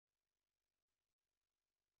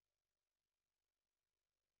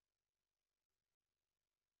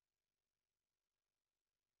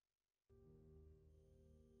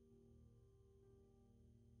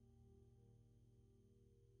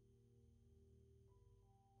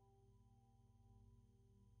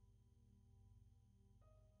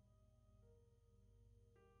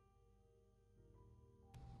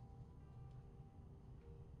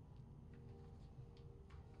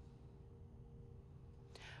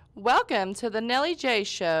Welcome to the Nellie J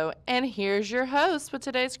Show, and here's your host with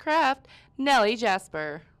today's craft, Nellie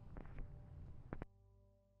Jasper.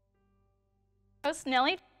 Host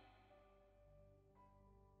Nellie.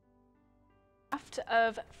 Craft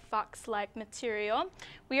of fox-like material.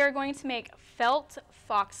 We are going to make felt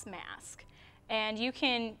fox mask, and you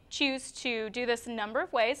can choose to do this a number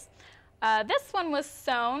of ways. This one was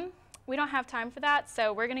sewn. We don't have time for that,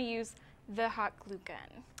 so we're going to use the hot glue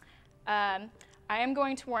gun. I am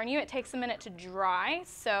going to warn you, it takes a minute to dry,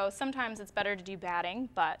 so sometimes it's better to do batting,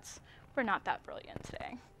 but we're not that brilliant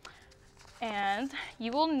today. And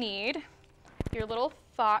you will need your little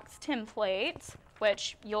fox template,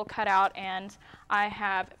 which you'll cut out, and I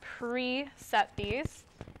have pre-set these.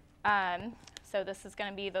 So this is going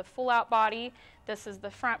to be the full out body. This is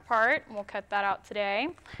the front part, and we'll cut that out today.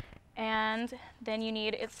 And then you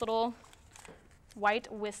need its little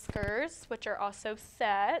white whiskers, which are also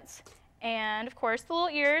set. And of course the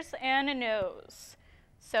little ears and a nose.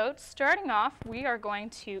 So starting off, we are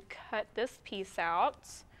going to cut this piece out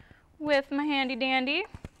with my handy dandy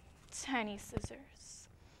tiny scissors.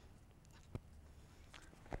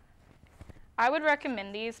 I would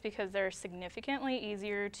recommend these because they're significantly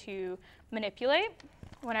easier to manipulate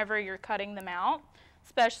whenever you're cutting them out,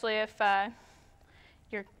 especially if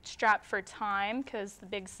you're strapped for time, because the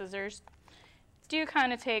big scissors do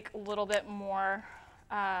kind of take a little bit more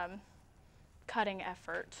cutting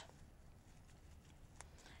effort.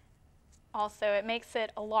 Also, it makes it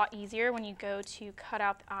a lot easier when you go to cut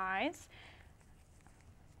out the eyes.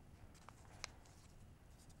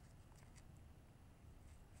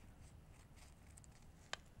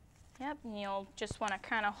 Yep, and you'll just want to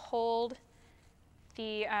kind of hold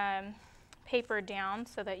the paper down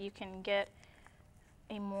so that you can get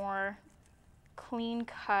a more clean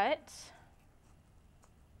cut.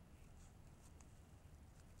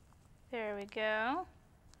 There we go.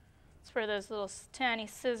 That's where those little tiny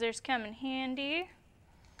scissors come in handy.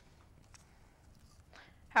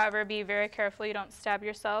 However, be very careful you don't stab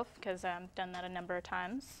yourself, because I've done that a number of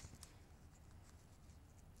times.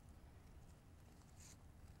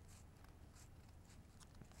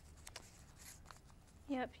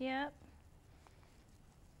 Yep.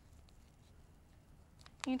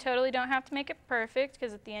 You totally don't have to make it perfect,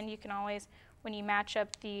 because at the end you can always, when you match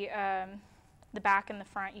up the back and the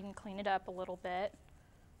front, you can clean it up a little bit.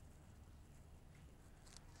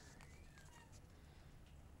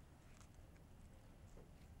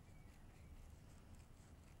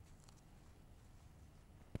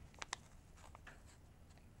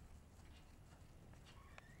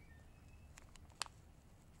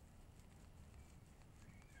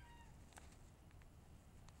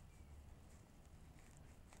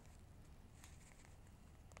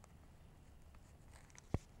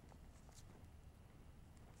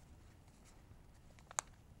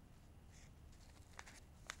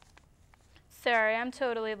 Sorry, I'm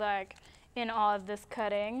totally like in awe of this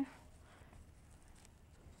cutting.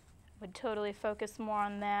 Would totally focus more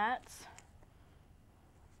on that.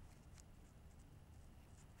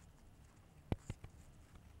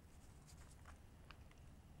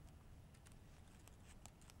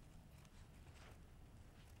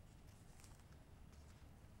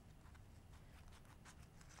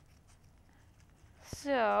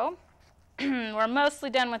 So we're mostly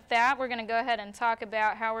done with that. We're going to go ahead and talk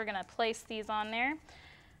about how we're going to place these on there.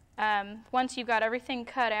 Once you've got everything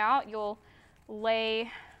cut out, you'll lay,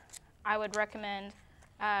 I would recommend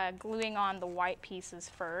gluing on the white pieces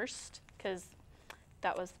first, because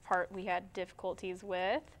that was the part we had difficulties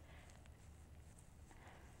with.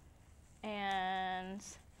 And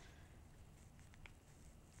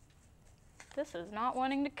this is not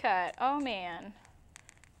wanting to cut. Oh man.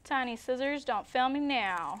 Tiny scissors, don't fail me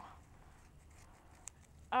now.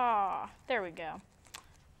 Ah, there we go.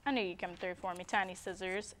 I knew you'd come through for me, tiny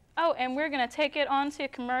scissors. Oh, and we're going to take it on to a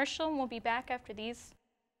commercial, and we'll be back after these.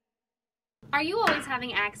 Are you always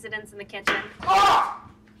having accidents in the kitchen? Ah!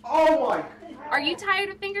 Oh my! Are you tired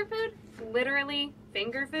of finger food? Literally,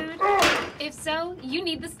 finger food? If so, you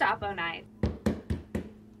need the Stop-O knife.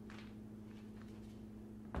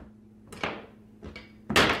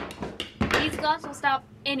 These gloves will stop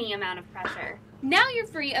any amount of pressure. Now you're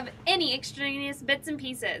free of any extraneous bits and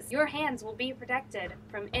pieces. Your hands will be protected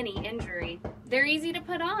from any injury. They're easy to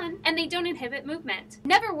put on, and they don't inhibit movement.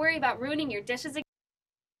 Never worry about ruining your dishes again.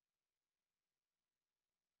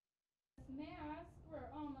 Mask, we're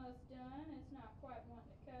almost done. It's not quite wanting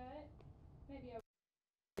to cut. Maybe I won't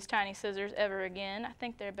use these tiny scissors ever again. I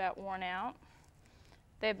think they're about worn out.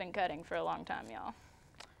 They've been cutting for a long time, y'all.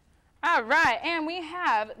 All right, and we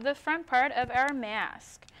have the front part of our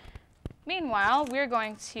mask. Meanwhile, we're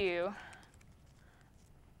going to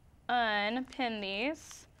then pin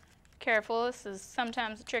these. Careful, this is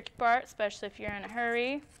sometimes the tricky part, especially if you're in a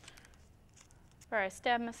hurry. Where I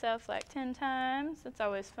stab myself like 10 times. It's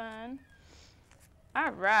always fun.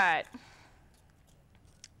 All right.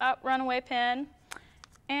 Up, runaway pin.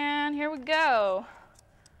 And here we go.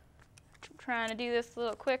 Trying to do this a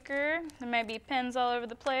little quicker. There may be pins all over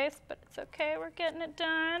the place, but it's okay. We're getting it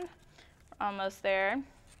done. We're almost there.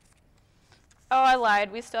 Oh, I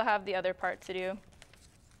lied. We still have the other part to do.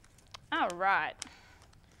 All right.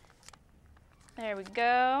 There we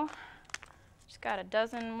go. Just got a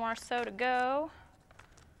dozen more so to go.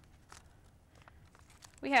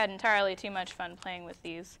 We had entirely too much fun playing with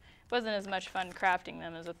these. It wasn't as much fun crafting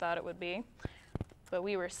them as I thought it would be, but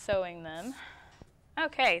we were sewing them.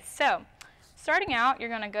 Okay, so starting out, you're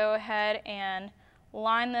going to go ahead and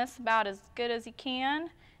line this about as good as you can.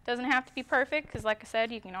 It doesn't have to be perfect because, like I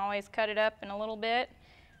said, you can always cut it up in a little bit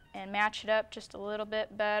and match it up just a little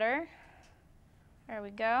bit better. There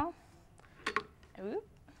we go. Oop.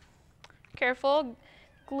 Careful,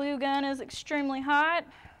 glue gun is extremely hot.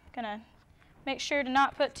 Gonna make sure to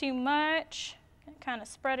not put too much. Kind of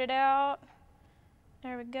spread it out.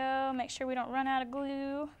 There we go. Make sure we don't run out of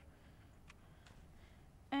glue.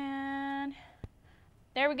 And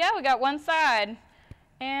there we go. We got one side.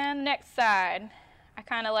 And the next side. I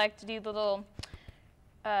kind of like to do the little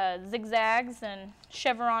zigzags and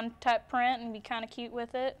chevron type print and be kind of cute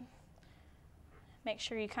with it. Make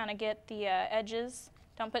sure you kind of get the edges.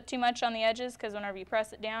 Don't put too much on the edges because whenever you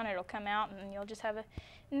press it down, it'll come out and you'll just have a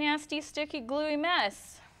nasty, sticky, gluey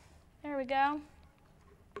mess. There we go.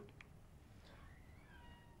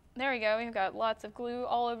 There we go. We've got lots of glue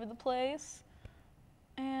all over the place.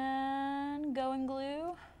 And going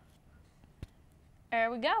glue.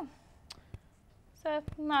 There we go. So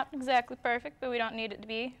not exactly perfect, but we don't need it to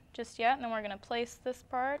be just yet. And then we're going to place this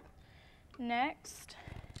part next.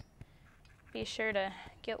 Be sure to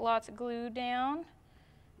get lots of glue down.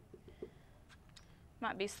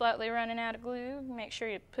 Might be slightly running out of glue. Make sure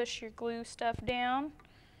you push your glue stuff down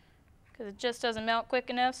because it just doesn't melt quick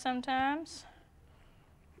enough sometimes.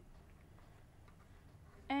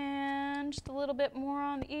 And just a little bit more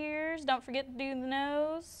on the ears. Don't forget to do the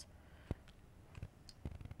nose.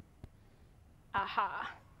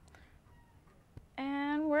 Aha.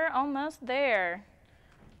 And we're almost there.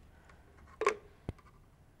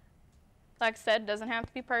 Like I said, it doesn't have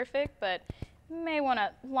to be perfect, but you may want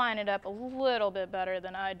to line it up a little bit better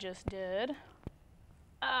than I just did.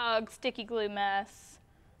 Ugh, sticky glue mess.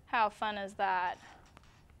 How fun is that?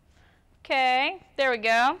 Okay, there we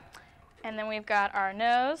go. And then we've got our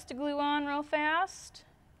nose to glue on real fast.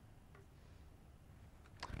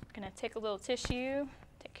 I'm going to take a little tissue,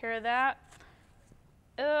 take care of that.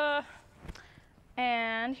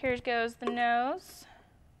 And here goes the nose.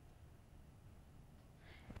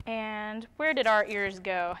 And where did our ears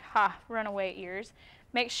go? Ha, runaway ears.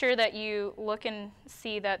 Make sure that you look and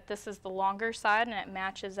see that this is the longer side and it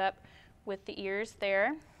matches up with the ears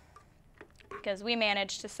there. Because we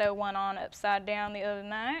managed to sew one on upside down the other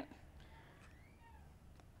night.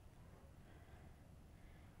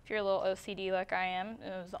 If you're a little OCD like I am,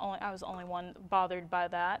 I was the only one bothered by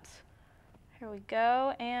that. Here we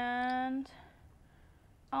go, and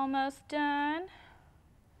almost done.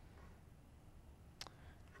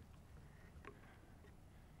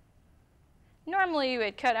 Normally you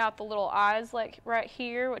would cut out the little eyes like right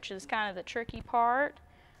here, which is kind of the tricky part.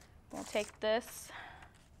 We'll take this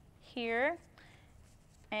here.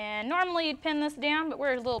 And normally you'd pin this down, but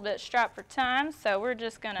we're a little bit strapped for time, so we're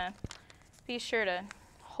just gonna be sure to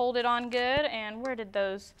hold it on good. And where did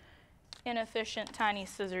those inefficient tiny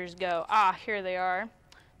scissors go? Ah, here they are.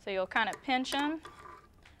 So you'll kind of pinch them.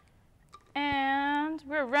 And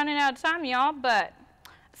we're running out of time, y'all, but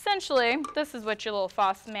essentially, this is what your little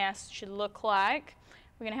fox mask should look like.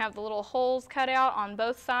 We're going to have the little holes cut out on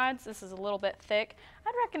both sides. This is a little bit thick.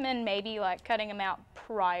 I'd recommend maybe like cutting them out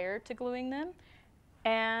prior to gluing them.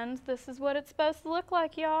 And this is what it's supposed to look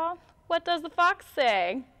like, y'all. What does the fox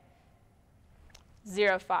say?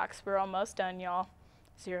 0 fox. We're almost done, y'all.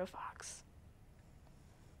 0 fox.